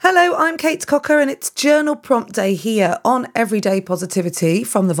Hello, I'm Kate Cocker and it's Journal Prompt Day here on Everyday Positivity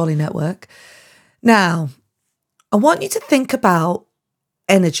from the Volley Network. Now, I want you to think about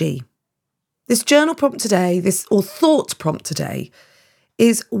energy. This journal prompt today, thought prompt today,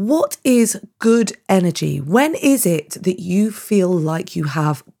 is what is good energy? When is it that you feel like you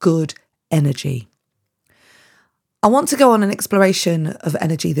have good energy? I want to go on an exploration of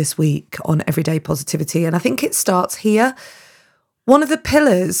energy this week on Everyday Positivity, and I think it starts here. One of the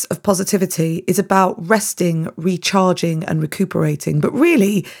pillars of positivity is about resting, recharging and recuperating, but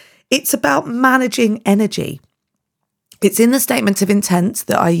really it's about managing energy. It's in the statement of intent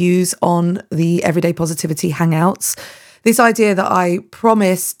that I use on the Everyday Positivity Hangouts. This idea that I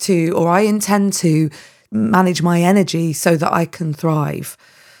promise to, or I intend to manage my energy so that I can thrive.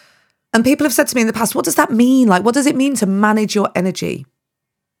 And people have said to me in the past, what does that mean? Like, what does it mean to manage your energy?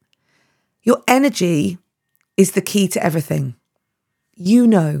 Your energy is the key to everything. You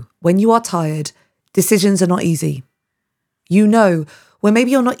know, when you are tired, decisions are not easy. You know, when maybe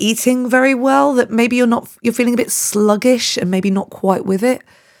you're not eating very well, that maybe you're feeling a bit sluggish and maybe not quite with it.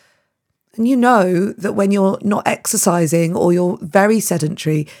 And you know that when you're not exercising or you're very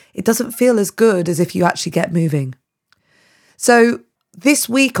sedentary, it doesn't feel as good as if you actually get moving. So this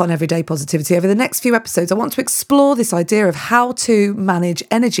week on Everyday Positivity, over the next few episodes, I want to explore this idea of how to manage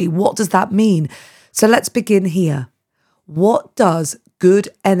energy. What does that mean? So let's begin here. What does good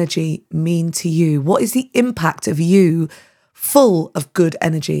energy mean to you? What is the impact of you full of good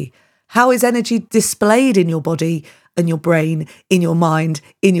energy? How is energy displayed in your body and your brain, in your mind,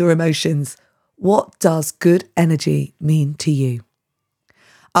 in your emotions? What does good energy mean to you?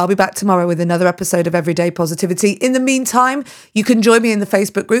 I'll be back tomorrow with another episode of Everyday Positivity. In the meantime, you can join me in the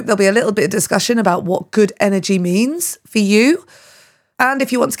Facebook group. There'll be a little bit of discussion about what good energy means for you. And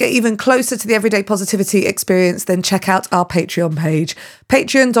if you want to get even closer to the Everyday Positivity experience, then check out our Patreon page,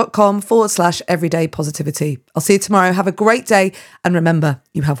 patreon.com/everyday positivity. I'll see you tomorrow. Have a great day. And remember,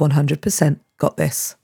 you have 100% got this.